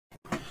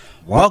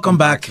Welcome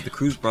back to the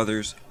Cruz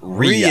Brothers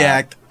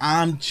React.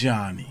 I'm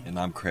Johnny. And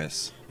I'm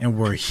Chris. And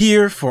we're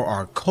here for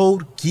our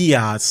Code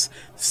Geass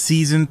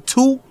Season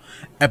 2,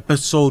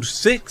 Episode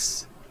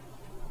 6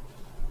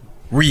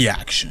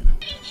 Reaction.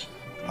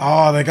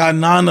 Oh, they got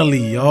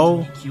Nanali,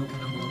 yo.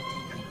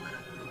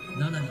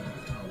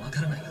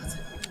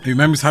 If he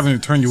remembers having a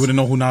turn, you wouldn't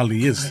know who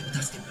Nanali is.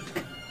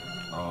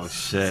 Oh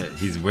shit,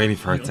 he's waiting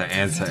for her to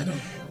answer.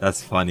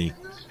 That's funny.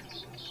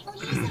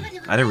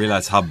 I didn't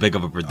realize how big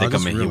of a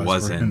predicament he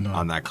was in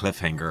on that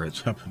cliffhanger.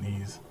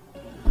 Japanese.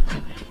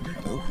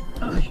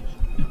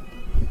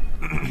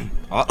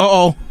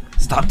 Uh-oh.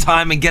 Stop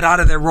time and get out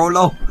of there,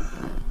 Rolo.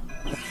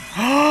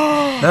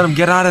 Let him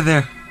get out of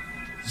there.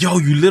 Yo,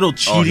 you little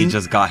cheating. Oh, he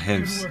just got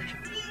him.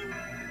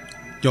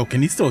 Yo,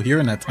 can he still hear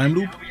in that time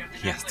loop?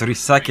 He has 30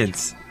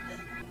 seconds.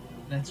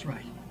 That's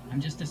right. I'm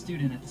just a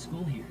student at the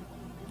school here.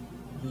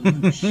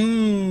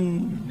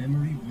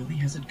 Memory really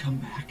hasn't come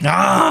back.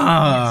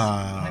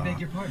 Ah! I beg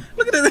your pardon.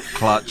 Look at it.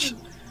 Clutch.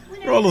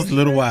 Rolo's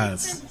little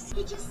ass.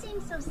 He just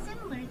seems so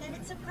similar that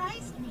it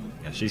surprised me.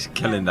 Yeah, she's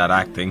killing that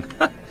acting.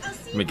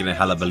 Making it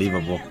hella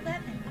believable.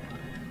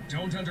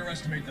 Don't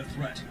underestimate the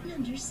threat. I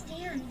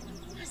understand.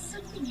 Has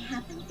something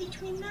happened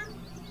between them?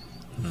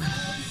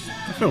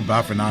 I feel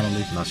bad for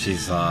Nanali. No,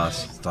 she's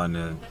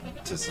starting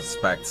to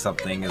suspect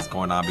something is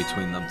going on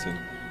between them two.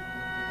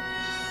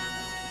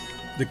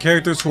 The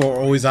characters who are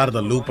always out of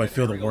the loop, I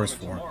feel the worst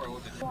for.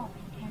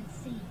 Can't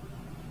see.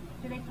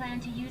 Do they plan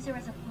to use her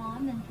as a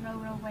pawn and throw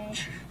her away?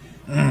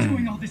 I'm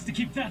doing all this to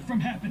keep that from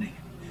happening.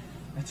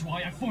 That's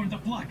why I formed the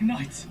Black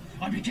Knights.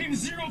 I became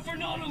zero for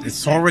Nanali.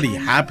 It's already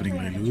happening,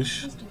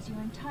 Lelouch.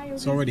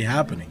 It's already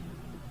happening.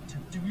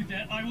 To do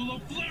that, I will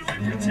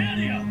obliterate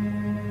Britannia.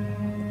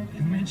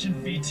 You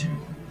mentioned V2.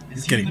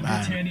 He's getting the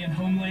mad. Britannian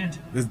homeland?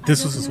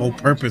 This was his whole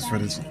purpose for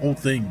this whole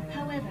thing.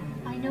 However,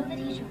 I know that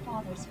he's your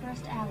father's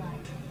first ally.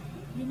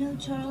 You know,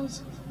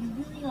 Charles, you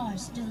really are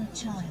still a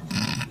child.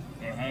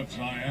 Perhaps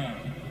I am,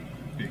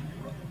 Big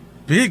Brother.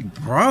 Big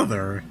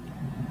Brother?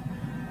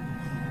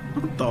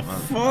 What the I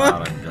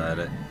fuck? don't get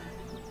it.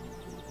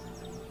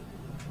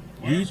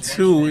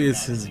 V2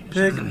 is his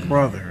big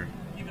brother.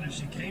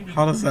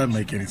 How does that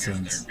make any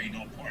sense?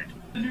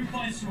 The new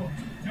viceroy.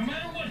 No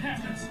matter what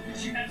happens,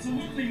 she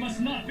absolutely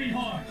must not be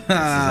harmed. This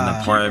is an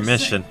important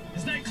mission.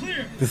 Is that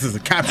clear? This is a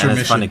capture And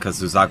it's mission. funny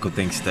because Suzaku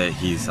thinks that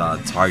he's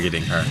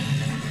targeting her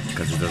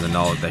because he doesn't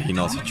know that he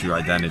knows her true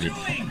identity.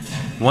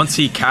 Once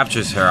he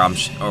captures her,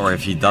 or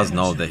if he does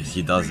know that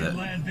he does it,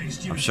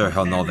 I'm sure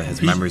he'll know that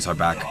his memories are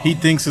back. He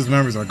thinks his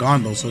memories are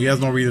gone though, so he has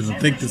no reason to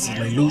think this is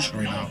Lelouch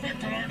right now.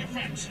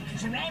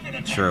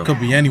 True. Could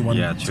be anyone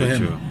Yeah, to true,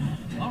 him. true.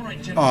 All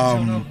right,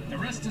 General the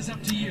rest is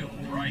up to you.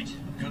 Right.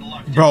 Good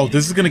luck. Bro,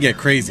 this is gonna get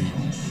crazy.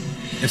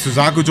 If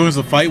Suzaku joins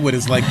the fight with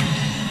his like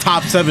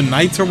top 7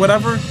 knights or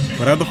whatever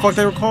the fuck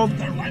they were called.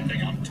 They're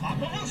landing on top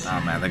of us.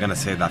 Oh man, they're gonna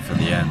save that for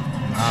the end.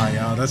 Ah,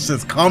 yo, that's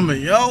just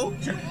coming, yo.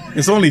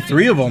 It's only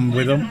 3 of them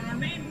with him.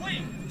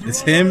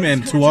 It's him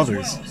and 2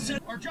 others.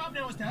 Our job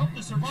now is to help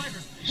the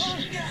survivors.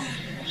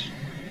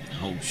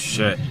 Oh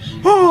shit.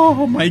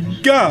 Oh my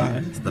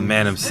god. It's the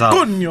man himself.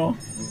 Coño.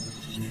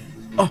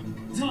 Oh.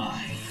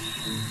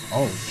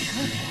 Oh.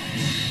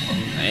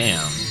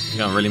 Damn. You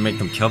gonna really make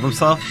them kill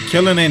themselves?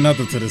 Killing ain't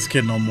nothing to this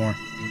kid no more.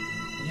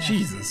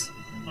 Jesus.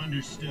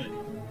 Understood.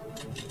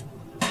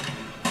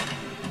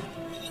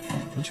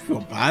 Don't you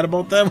feel bad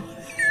about that?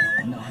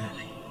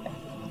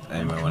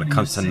 Hey man, when it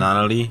comes to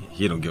Nanali,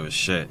 he don't give a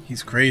shit.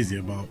 He's crazy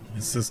about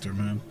his sister,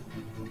 man.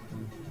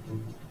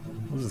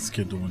 What's this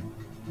kid doing?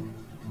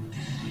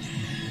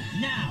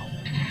 Now,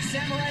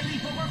 samurai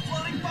leap over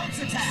floating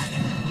boats attack.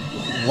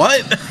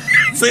 What?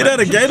 Say that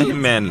again?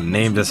 Man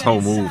named this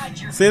whole move.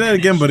 Say that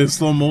again, but in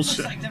slow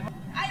motion. I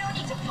don't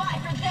need to fly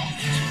for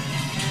this.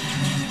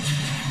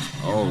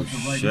 Oh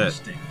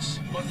shit.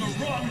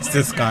 It's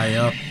this guy,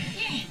 yo.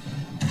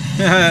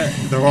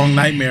 The wrong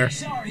nightmare.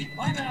 Sorry,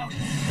 I'm out.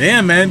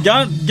 Damn, man,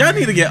 y'all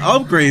need to get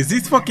upgrades.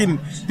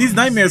 These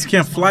nightmares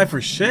can't fly for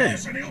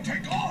shit. And he'll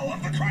take all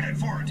of the credit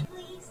for it.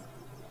 Please.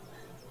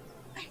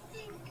 I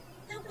think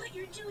that what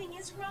you're doing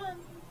is wrong.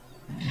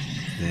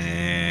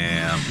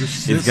 Damn. Your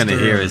He's gonna sister.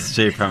 hear it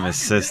straight from his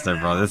sister,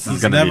 bro. This is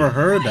He's gonna never be.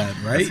 heard that,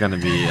 right? It's gonna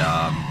be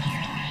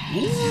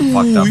Ooh,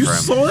 fucked up you for him.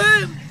 saw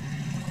that?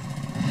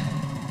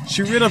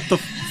 She rid up the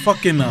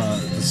fucking the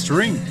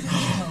string.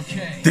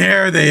 Okay.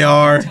 There they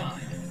are.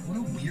 What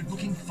a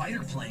weird-looking fighter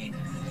plane.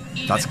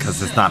 That's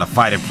because it's not a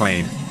fighter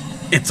plane.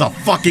 It's a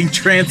fucking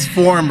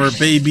transformer,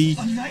 baby.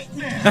 A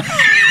nightmare.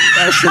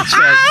 That's a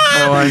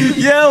checkpoint.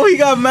 Yeah, we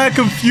got mad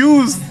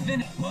confused.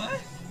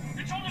 What?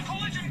 It's on the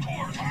collision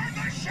course. Turn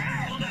the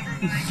shaft.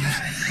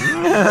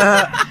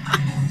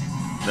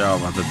 They're all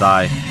about to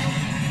die.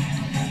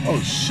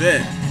 Oh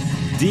shit.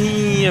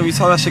 Damn, you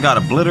saw that shit got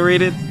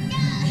obliterated? Oh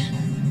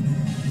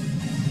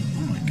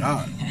my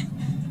god.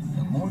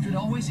 The Mordred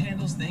always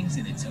handles things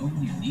in its own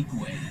unique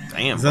way.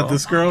 Damn, Is that bro.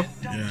 this girl?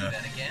 Don't do Yeah.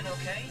 that again,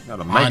 okay? Got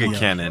a mega Anya.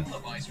 cannon. The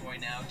Viceroy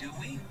now, do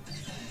we?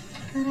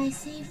 But I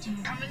saved you.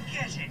 Come and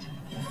get it.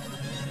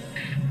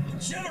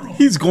 General.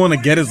 He's going to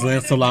get his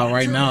Lancelot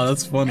right now.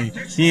 That's funny.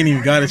 He ain't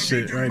even got his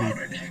shit ready.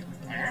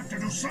 I have to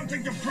do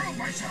something to prove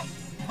myself.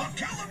 I'll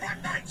kill the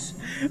Black Knights.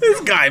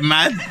 This guy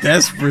mad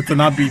desperate to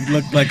not be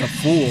look like a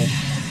fool.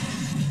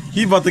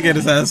 He about to get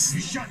his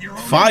ass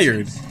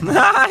fired.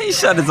 He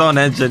shut his own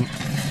engine.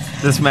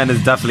 This man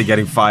is definitely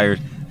getting fired.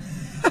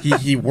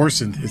 He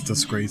worsened his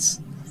disgrace.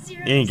 He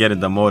ain't getting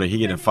demoted. He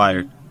getting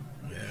fired.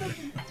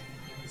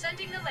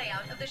 Sending the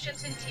layout of the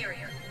ship's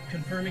interior.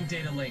 Confirming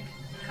data link.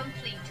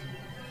 Complete.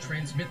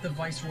 Transmit the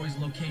Viceroy's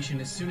location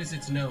as soon as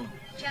it's known.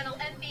 Channel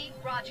MB,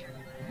 roger.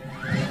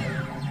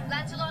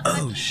 Lancelot,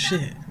 Oh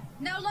shit.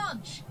 now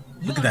launch.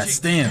 Look at that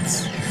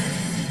stance.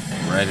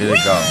 Ready to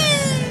go.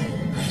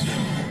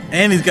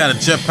 And he's got a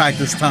jetpack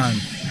this time.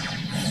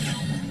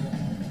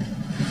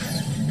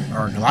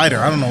 Or a glider.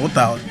 I don't know what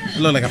that. It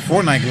looked like a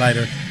Fortnite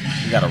glider.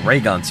 You got a ray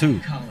gun too.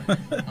 Colin,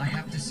 I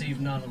have to save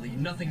Nonali.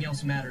 Nothing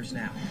else matters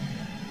now.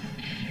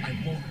 I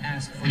won't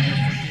ask for your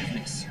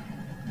forgiveness.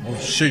 Oh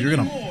shit, you're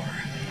gonna. More.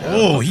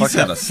 Oh, he Fuck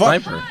said that, a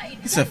fuck. sniper.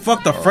 He said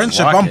fuck the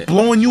friendship. I'm rocket.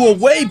 blowing you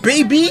away,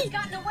 baby.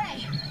 Gotten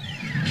away.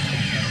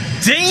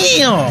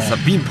 Damn. It's a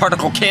beam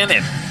particle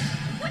cannon.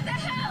 What the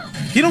hell?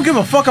 He don't give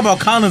a fuck about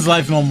Colin's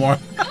life no more.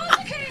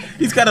 Okay.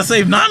 He's gotta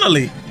save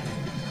Nonali.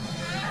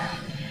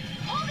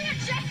 Hold the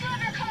eject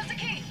lever,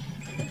 Kazuki.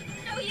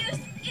 No use.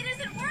 It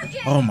isn't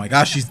working. Oh my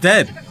gosh, she's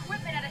dead.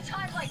 Equipment at a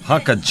time like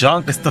Hunk of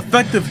junk. It's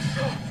defective.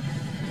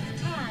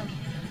 Tag,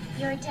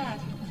 you're dead.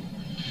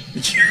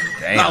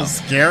 That was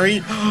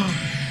scary.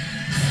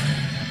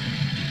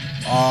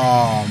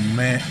 Oh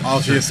man.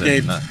 Oh, she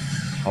escaped.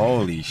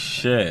 Holy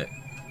shit.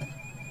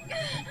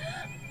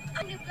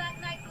 A new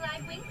Black Knight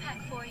glide wing pack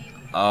for you.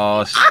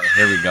 Oh shit.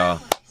 Here we go.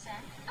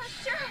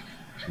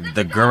 sure.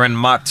 The Gurren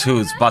Mach 2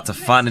 is about to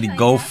finally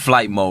go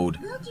flight mode.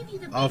 We'll give you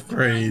the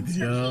Upgrades,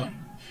 yo.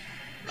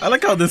 I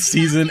like how this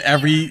season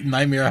every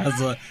nightmare has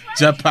a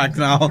jetpack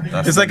now.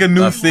 It's like a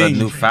new That's thing. the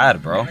new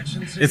fad, bro.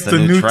 It's the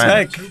new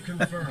trend. tech.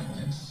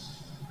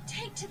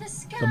 take to the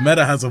sky. The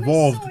meta has with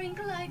evolved. soaring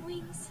glide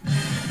wings.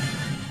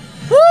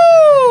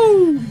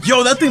 Woo!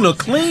 Yo, that thing look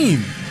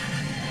clean.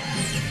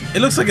 It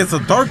looks like it's a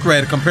dark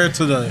red compared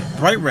to the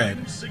bright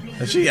red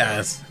that she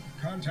has.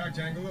 Contact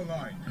angle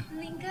aligned.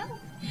 Lingo.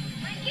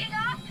 Linking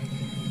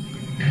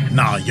up.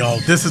 Nah, yo,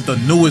 this is the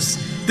newest.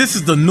 This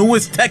is the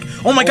newest tech.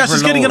 Oh my gosh,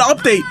 she's getting an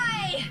update.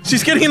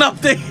 She's getting an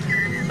update.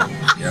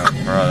 Yo,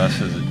 bro, that's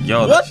just,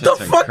 yo, What that the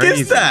shit's fuck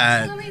crazy. is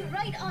that? Slowly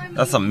right arm.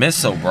 That's a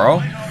missile,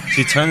 bro.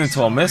 She turned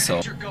into a missile.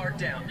 Put your guard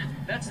down.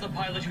 That's the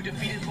pilot who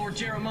defeated Lord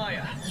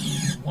Jeremiah.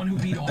 One who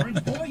beat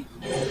Orange Boy?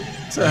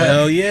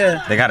 Hell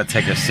yeah. They gotta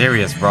take her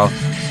serious, bro.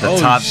 The Oh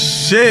top.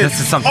 shit. This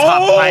is some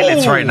top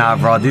pilots right now,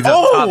 bro. These are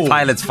Oh. top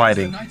pilots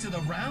fighting. Knights of the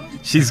Round?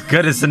 She's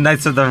good as the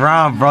Knights of the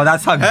Round, bro.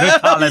 That's how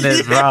good Colin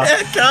is, bro.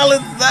 Yeah,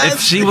 Colin's that. If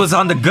she was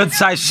on the good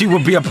side, she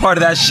would be a part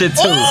of that shit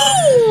too.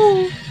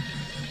 Oh!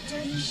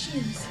 Dirty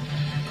shoes.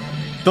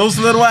 Those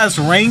little ass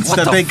ranks What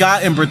that the they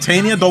got in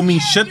Britannia don't mean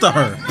shit to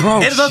her.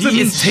 Bro, it doesn't she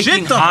mean is taking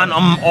shit to on her.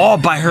 them all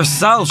by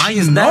herself. She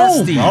is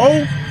nasty.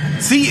 bro.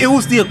 See, it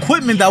was the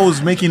equipment that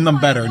was making them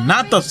better,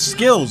 not the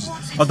skills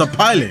of the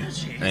pilot.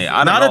 Hey,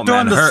 I don't Now know, that they're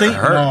man. on the Her, same-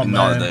 her, no,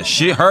 no,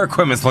 man. her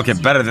equipment's looking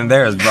better than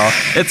theirs, bro.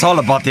 It's all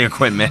about the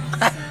equipment.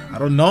 I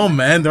don't know,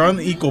 man. They're on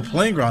the equal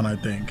playing ground, I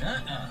think.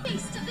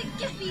 Face to the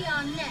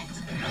Giphy net.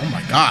 Oh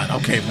my god.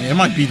 Okay, man. It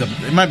might be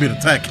the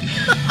tech.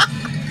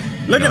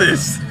 Look at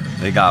this.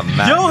 They got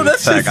mad. Yo, new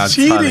that's tech, just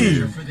I'm telling cheating.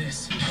 you. For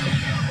this.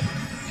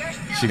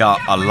 She got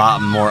a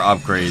lot more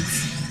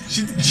upgrades.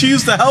 She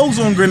used the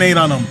Hellzone grenade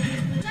on him.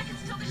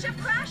 Seconds till the ship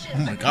crashes. Oh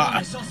my god.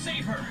 Yes, I'll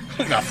save her.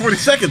 We got 40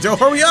 seconds, yo.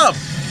 Hurry up.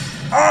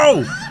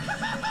 Oh.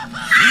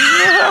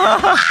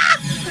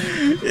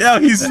 Yeah,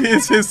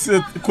 his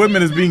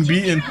equipment is being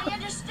beaten. I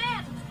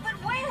understand, but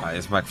where?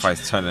 This Mach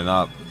 5's turning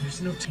up.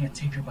 There's no can't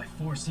take her by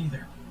force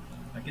either.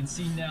 I can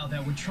see now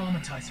that would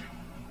traumatize her.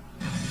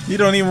 You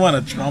don't even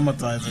want to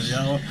traumatize her,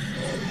 yo.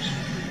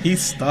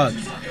 He's stuck.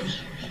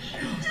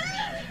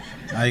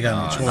 Now you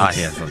got no choice. Nah,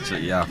 he has some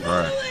shit. Yeah, for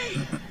her.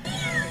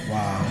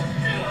 Wow.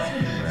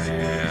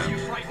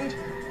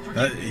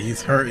 Damn.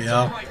 He's hurt,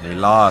 yo. He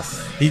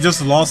lost. He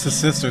just lost his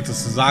sister to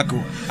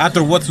Suzaku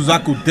after what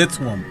Suzaku did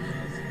to him.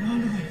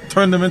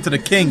 Turned him into the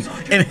king,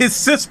 and his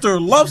sister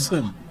loves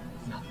him.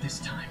 Not this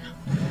time.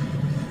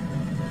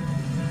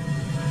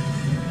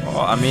 Well,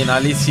 I mean,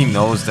 at least he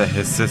knows that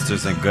his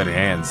sister's in good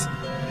hands.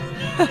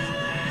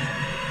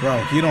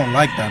 Bro, he don't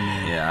like that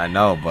man. Yeah, I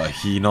know, but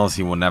he knows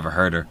he will never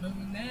hurt her.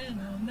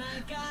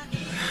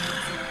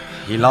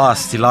 He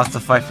lost. He lost the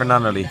fight for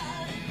Nonali.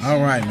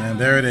 All right, man.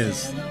 There it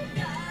is.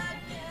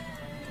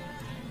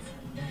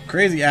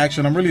 Crazy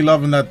action. I'm really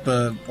loving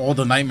that all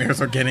the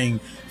nightmares are getting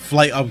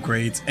flight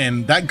upgrades,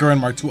 and that Gurren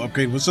Mark 2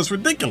 upgrade was just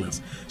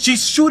ridiculous.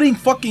 She's shooting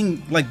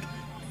fucking like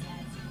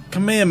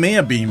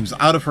Kamehameha beams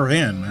out of her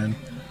hand, man.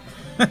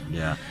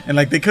 Yeah. And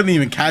like they couldn't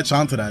even catch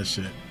on to that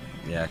shit.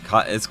 Yeah,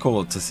 it's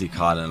cool to see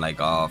Colin like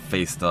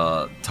face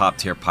the top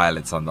tier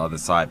pilots on the other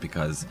side,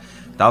 because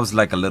that was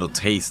like a little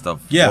taste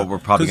of what we're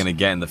probably gonna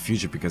get in the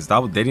future, because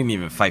they didn't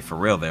even fight for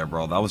real there,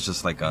 bro. That was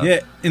just like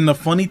a And the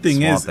funny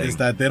thing is thing.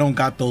 that they don't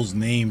got those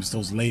names,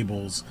 those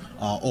labels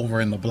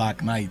over in the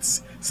Black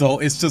Knights. So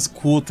it's just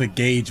cool to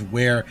gauge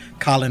where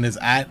Colin is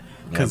at,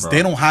 because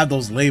they don't have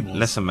those labels.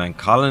 Listen, man,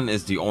 Colin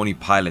is the only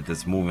pilot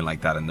that's moving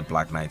like that in the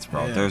Black Knights,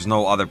 bro. Yeah. There's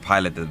no other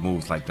pilot that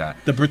moves like that.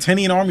 The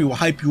Britannian army will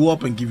hype you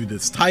up and give you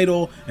this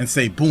title and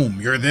say, boom,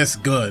 you're this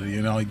good,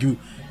 you know,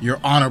 you're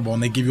honorable,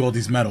 and they give you all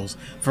these medals.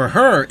 For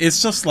her,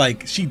 it's just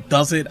like she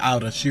does it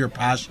out of sheer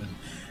passion.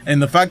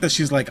 And the fact that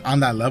she's like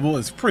on that level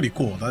is pretty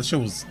cool. That show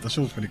was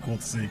pretty cool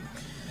to see.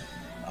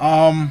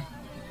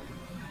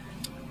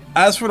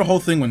 As for the whole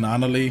thing with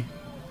Nunnally,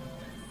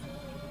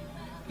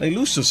 like,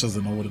 Luce just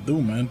doesn't know what to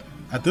do, man.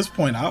 At this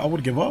point, I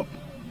would give up.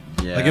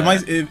 Yeah.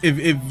 Like,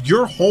 if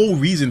your whole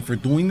reason for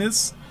doing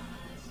this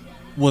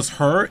was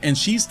her, and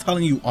she's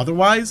telling you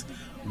otherwise,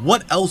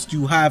 what else do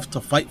you have to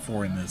fight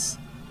for in this?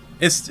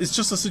 It's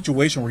just a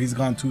situation where he's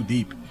gone too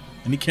deep,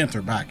 and he can't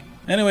turn back.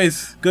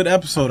 Anyways, good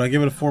episode. I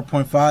give it a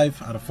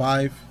 4.5 out of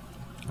 5.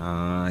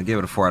 I gave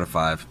it a 4 out of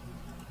 5.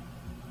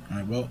 All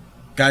right, well,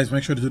 guys,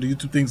 make sure to do the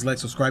YouTube things, like,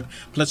 subscribe,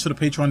 pledge to the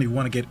Patreon if you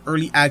want to get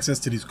early access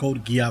to these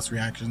Code Geass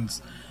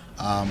reactions,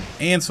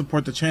 and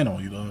support the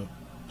channel. You know,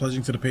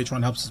 pledging to the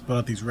Patreon helps us put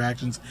out these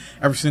reactions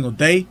every single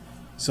day.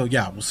 So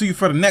yeah, we'll see you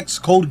for the next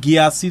Code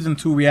Geass Season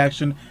 2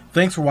 reaction.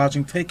 Thanks for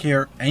watching. Take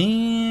care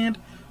and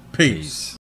peace.